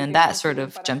Spider-Woman, and that sort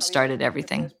of jump-started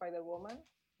everything.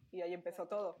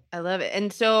 I love it.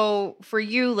 And so for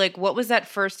you, what was that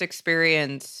first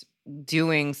experience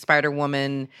doing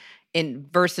Spider-Woman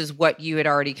versus what you had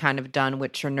already kind of done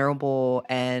with Chernobyl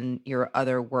and your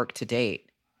other work to date?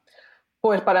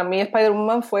 Pues para mí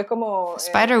Spider-Woman fue como...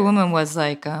 Spider-Woman was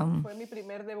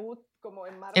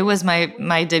it was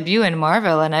my debut in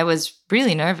Marvel, and I was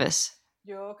really nervous.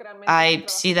 I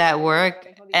see that work,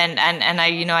 and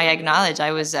I acknowledge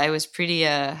I was pretty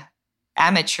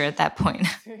amateur at that point.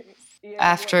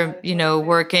 After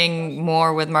working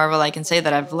more with Marvel, I can say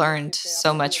that I've learned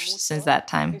so much since that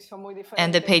time.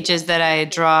 And the pages that I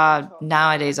draw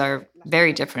nowadays are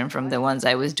very different from the ones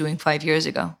I was doing 5 years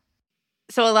ago.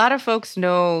 So a lot of folks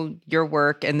know your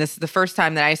work, and the first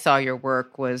time that I saw your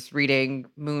work was reading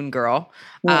Moon Girl,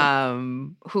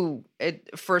 who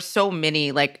for so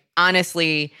many,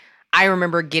 honestly, I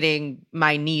remember getting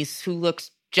my niece who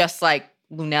looks just like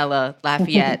Lunella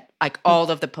Lafayette,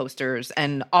 all of the posters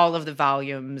and all of the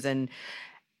volumes. And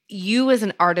you as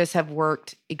an artist have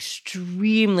worked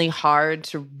extremely hard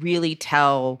to really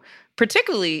tell,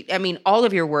 particularly, all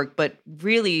of your work, but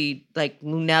really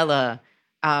Lunella,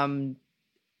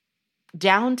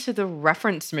 down to the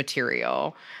reference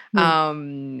material.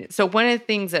 So one of the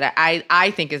things that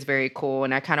I think is very cool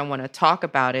and I kind of want to talk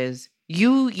about is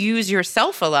you use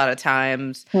yourself a lot of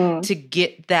times to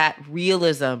get that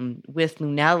realism with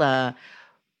Lunella.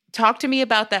 Talk to me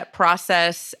about that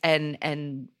process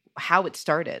and how it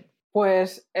started.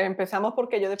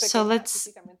 So let's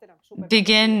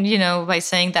begin, by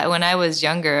saying that when I was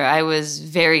younger, I was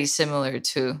very similar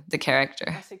to the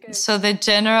character. So the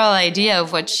general idea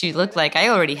of what she looked like, I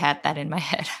already had that in my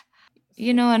head.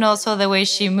 And also the way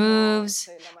she moves,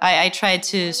 I tried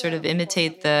to sort of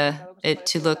imitate it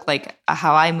to look like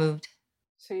how I moved.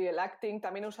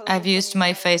 I've used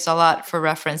my face a lot for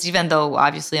reference, even though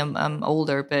obviously I'm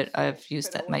older, but I've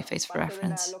used my face for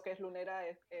reference.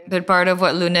 But part of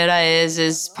what Lunera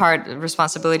is part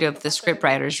responsibility of the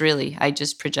scriptwriters, really. I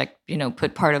just project,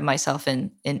 put part of myself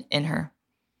in her.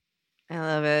 I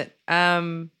love it.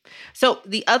 So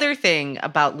the other thing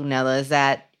about Lunella is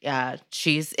that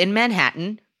she's in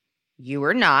Manhattan. You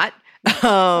are not.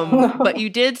 But you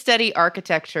did study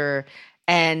architecture,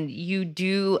 and you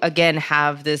do, again,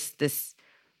 have this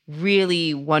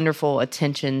really wonderful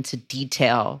attention to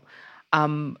detail.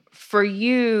 For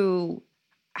you,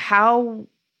 how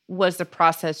was the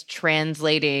process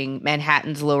translating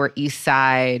Manhattan's Lower East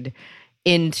Side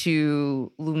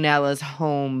into Lunella's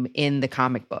home in the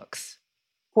comic books?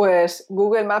 Pues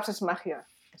Google Maps es magia.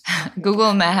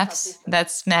 Google Maps,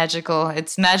 that's magical.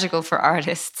 It's magical for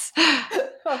artists.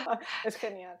 Es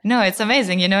genial. No, it's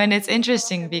amazing, and it's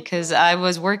interesting because I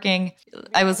was looking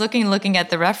at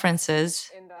the references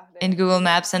in Google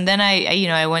Maps, and then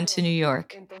I went to New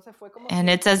York, and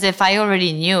it's as if I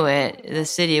already knew the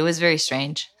city. It was very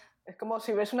strange.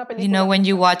 When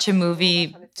you watch a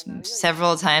movie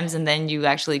several times and then you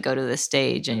actually go to the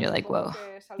stage and you're like, whoa.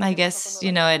 I guess,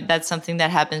 that's something that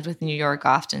happens with New York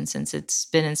often since it's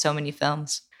been in so many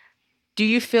films. Do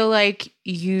you feel like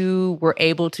you were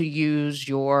able to use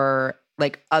your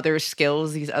other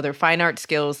skills, these other fine art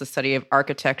skills, the study of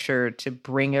architecture, to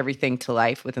bring everything to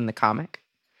life within the comic?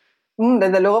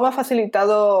 Desde luego me ha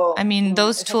facilitado. I mean,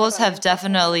 those tools have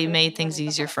definitely made things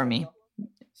easier for me.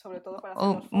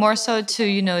 More so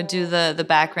to, do the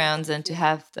backgrounds and to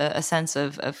have a sense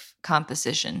of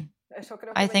composition.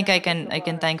 I think I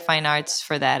can thank fine arts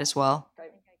for that as well,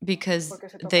 because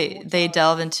they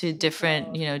delve into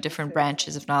different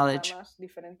branches of knowledge.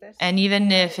 And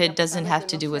even if it doesn't have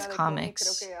to do with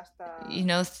comics,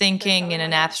 thinking in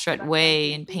an abstract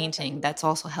way in painting, that's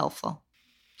also helpful.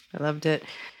 I loved it.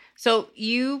 So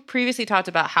you previously talked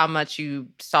about how much you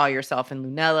saw yourself in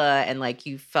Lunella and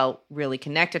you felt really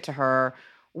connected to her.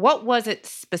 What was it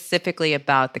specifically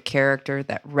about the character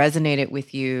that resonated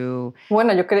with you?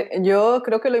 Bueno, yo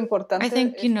creo que lo importante. I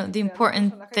think, the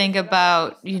important thing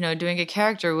about, doing a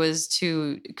character was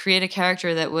to create a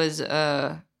character that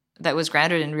was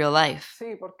grounded in real life.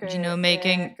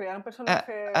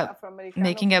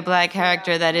 Making a Black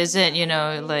character that isn't,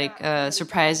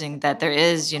 surprising that there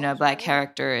is, a Black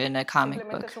character in a comic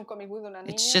book.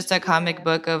 It's just a comic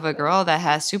book of a girl that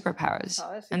has superpowers.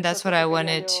 And that's what I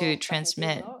wanted to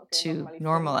transmit, to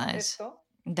normalize.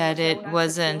 That it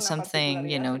wasn't something,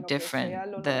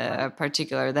 different,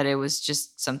 that it was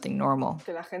just something normal.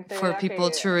 For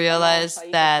people to realize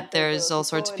that there's all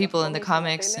sorts of people in the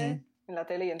comics and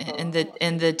in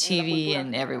the TV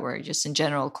and everywhere, just in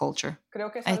general culture.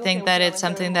 I think that it's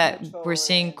something that we're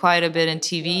seeing quite a bit in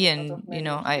TV, and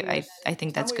I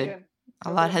think that's good.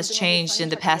 A lot has changed in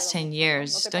the past 10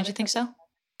 years. Don't you think so?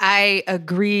 I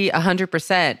agree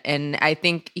 100%. And I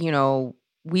think,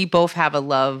 we both have a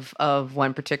love of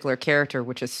one particular character,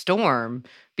 which is Storm,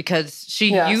 because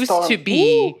she used Storm. to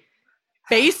be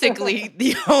basically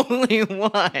the only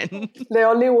one. The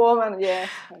only woman, yeah.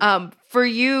 For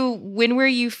you, when were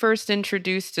you first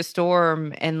introduced to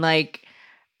Storm? And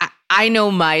I know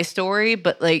my story,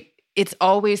 but it's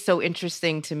always so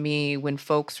interesting to me when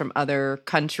folks from other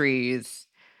countries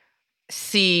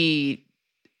see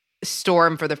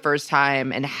Storm for the first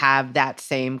time and have that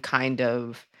same kind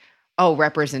of,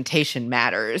 representation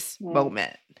matters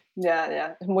moment.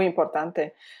 Yeah, es muy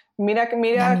importante.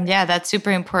 Yeah, that's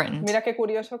super important.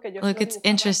 Look, it's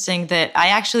interesting that I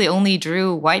actually only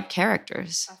drew white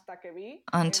characters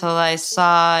until I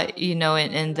saw,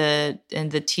 in the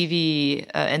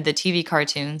TV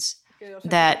cartoons,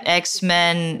 that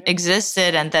X-Men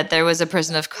existed and that there was a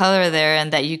person of color there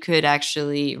and that you could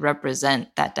actually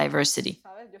represent that diversity.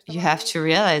 You have to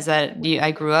realize that I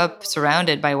grew up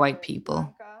surrounded by white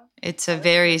people. It's a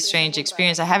very strange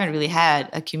experience. I haven't really had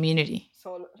a community.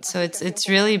 So it's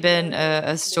really been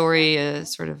a story, a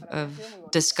sort of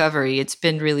discovery. It's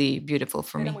been really beautiful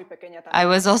for me. I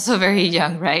was also very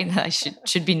young, right? I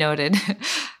should be noted.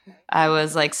 I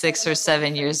was 6 or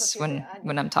 7 years when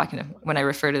I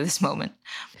refer to this moment.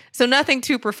 So nothing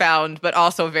too profound, but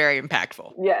also very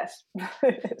impactful. Yes.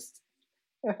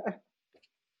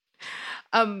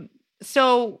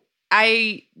 So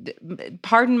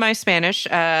pardon my Spanish.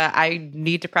 I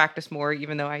need to practice more,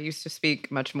 even though I used to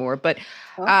speak much more. But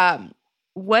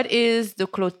what is the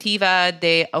Colectiva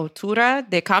de Autora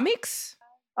de Cómics?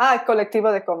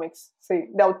 Colectivo de cómics, sí,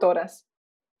 de autoras.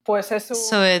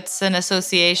 So it's an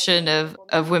association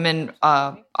of women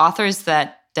authors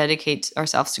that dedicate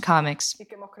ourselves to comics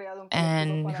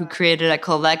and who created a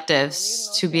collective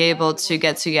to be able to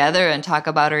get together and talk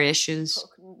about our issues,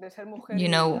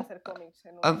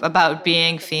 about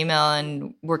being female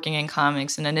and working in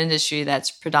comics in an industry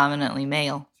that's predominantly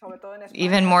male.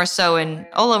 Even more so in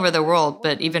all over the world,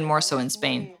 but even more so in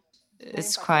Spain.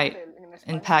 It's quite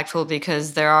impactful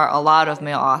because there are a lot of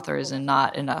male authors and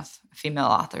not enough female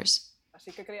authors.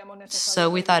 So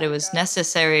we thought it was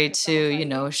necessary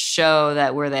to, show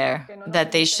that we're there,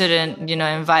 that they shouldn't,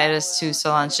 invite us to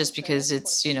salons just because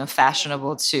it's,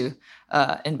 fashionable to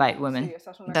invite women.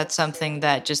 That's something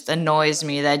that just annoys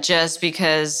me, that just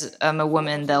because I'm a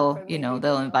woman, they'll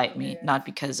invite me, not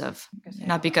because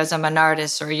I'm an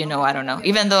artist or, I don't know.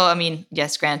 Even though,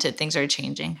 yes, granted, things are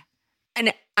changing.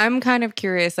 And I'm kind of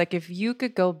curious, like, if you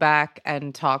could go back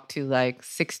and talk to like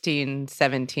 16,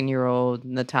 17-year-old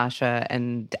Natacha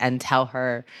and tell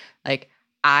her, like,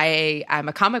 I'm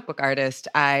a comic book artist.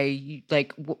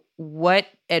 What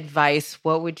advice,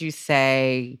 what would you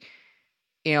say?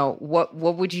 What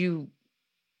would you,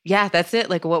 that's it.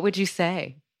 Like, what would you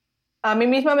say? A mí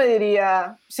misma me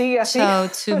diría, sigue así. So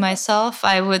to myself,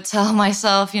 I would tell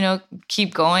myself,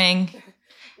 keep going.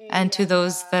 And to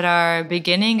those that are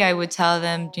beginning, I would tell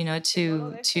them,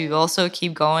 to also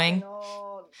keep going,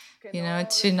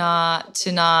 to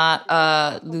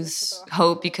not lose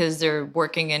hope because they're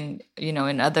working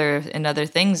in other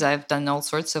things. I've done all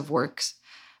sorts of works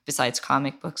besides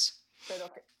comic books,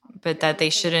 but that they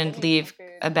shouldn't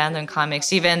abandon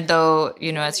comics, even though,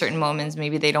 at certain moments,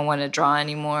 maybe they don't want to draw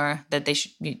anymore, that they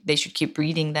should keep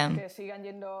reading them.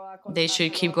 They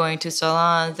should keep going to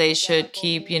salons. They should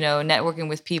keep, networking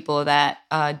with people that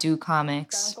do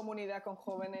comics.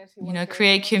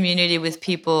 Create community with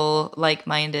people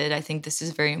like-minded. I think this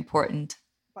is very important,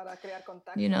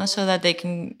 so that they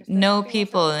can know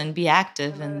people and be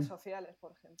active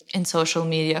in social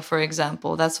media, for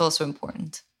example. That's also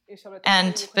important.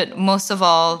 But most of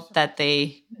all, that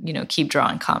they, keep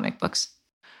drawing comic books.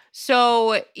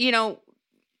 So,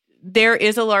 there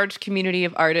is a large community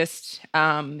of artists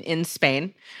in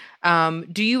Spain.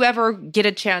 Do you ever get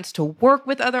a chance to work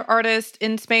with other artists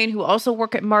in Spain who also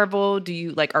work at Marvel?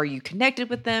 Are you connected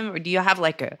with them, or do you have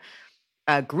like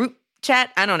a group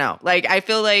chat? I don't know. Like, I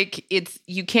feel like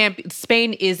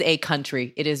Spain is a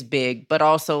country. It is big, but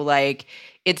also like,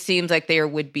 it seems like there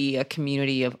would be a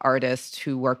community of artists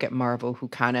who work at Marvel who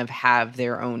kind of have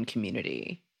their own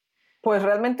community. Pues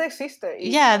realmente existe.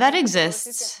 Yeah, that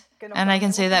exists. And I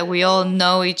can say that we all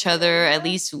know each other. At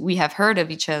least we have heard of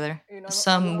each other.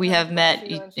 Some we have met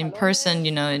in person,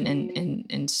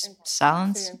 in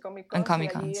salons and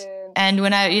Comic-Cons. And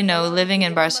when I, living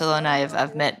in Barcelona,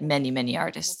 I've met many, many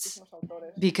artists,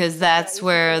 because that's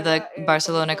where the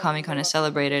Barcelona Comic-Con is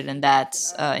celebrated, and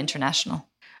that's international.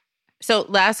 So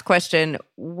last question,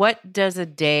 what does a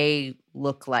day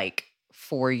look like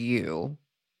for you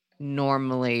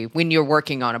normally when you're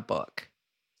working on a book?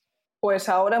 Pues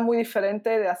ahora es muy diferente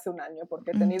de hace un año, porque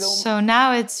he tenido So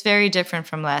now it's very different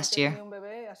from last year,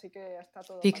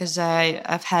 because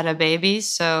I've had a baby.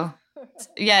 So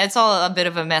yeah, it's all a bit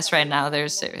of a mess right now.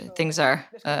 Things are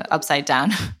upside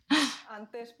down.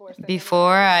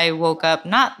 Before, I woke up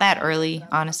not that early,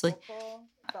 honestly.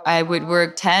 I would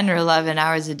work 10 or 11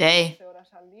 hours a day,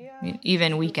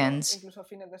 even weekends.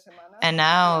 And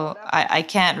now I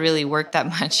can't really work that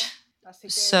much.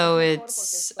 So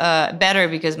it's better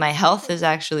because my health is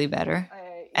actually better,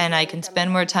 and I can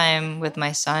spend more time with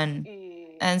my son.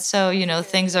 And so,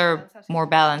 things are more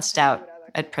balanced out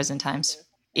at present times,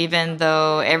 even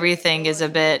though everything is a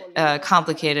bit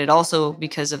complicated also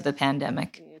because of the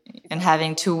pandemic. And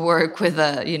having to work with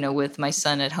with my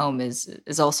son at home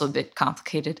is also a bit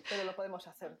complicated.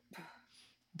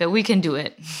 But we can do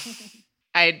it.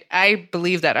 I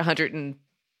believe that 120%.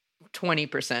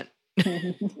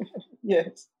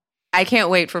 Yes. I can't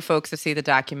wait for folks to see the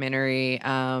documentary.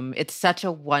 It's such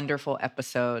a wonderful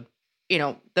episode.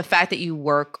 The fact that you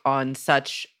work on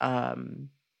such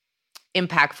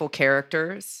impactful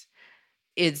characters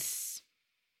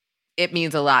it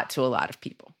means a lot to a lot of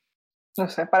people. No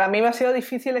sé, para mí me ha sido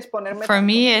difícil exponerme. For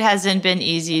me, it hasn't been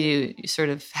easy to sort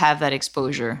of have that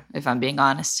exposure, if I'm being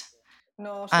honest.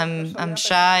 I'm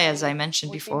shy, as I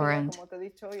mentioned before, and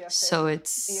so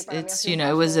it's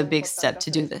it was a big step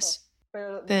to do this.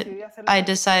 But I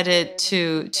decided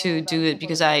to do it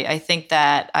because I think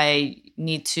that I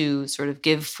need to sort of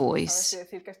give voice,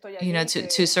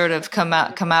 to sort of come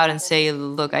out and say,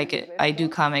 look, I do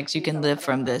comics, you can live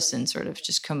from this, and sort of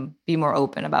just be more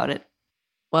open about it.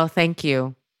 Well, thank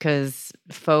you, because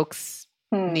folks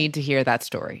need to hear that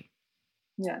story.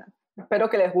 Yeah, espero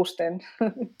que les gusten.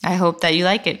 I hope that you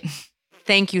like it.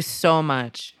 Thank you so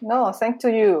much. No, thanks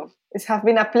to you. It has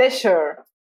been a pleasure.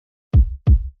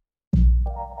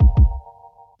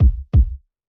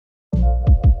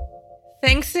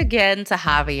 Thanks again to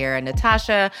Javier and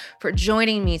Natacha for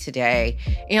joining me today.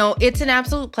 It's an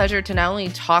absolute pleasure to not only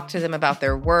talk to them about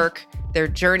their work, their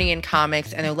journey in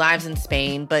comics, and their lives in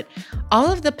Spain, but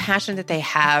all of the passion that they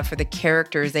have for the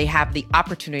characters they have the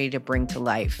opportunity to bring to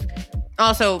life.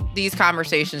 Also, these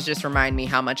conversations just remind me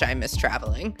how much I miss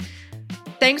traveling.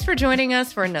 Thanks for joining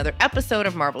us for another episode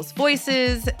of Marvel's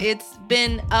Voices. It's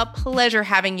been a pleasure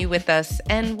having you with us,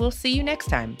 and we'll see you next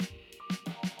time.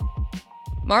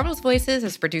 Marvel's Voices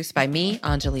is produced by me,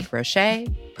 Angélique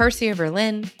Roché, Percy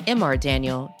Verlin, Imar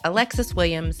Daniel, Alexis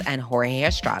Williams, and Jorge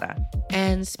Estrada.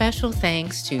 And special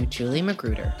thanks to Julie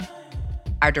Magruder.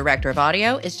 Our director of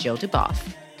audio is Jill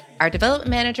Duboff. Our development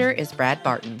manager is Brad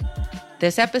Barton.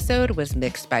 This episode was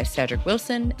mixed by Cedric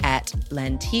Wilson at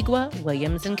Lantigua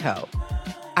Williams & Co.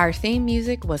 Our theme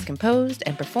music was composed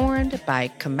and performed by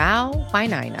Kamau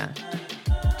Wainaina.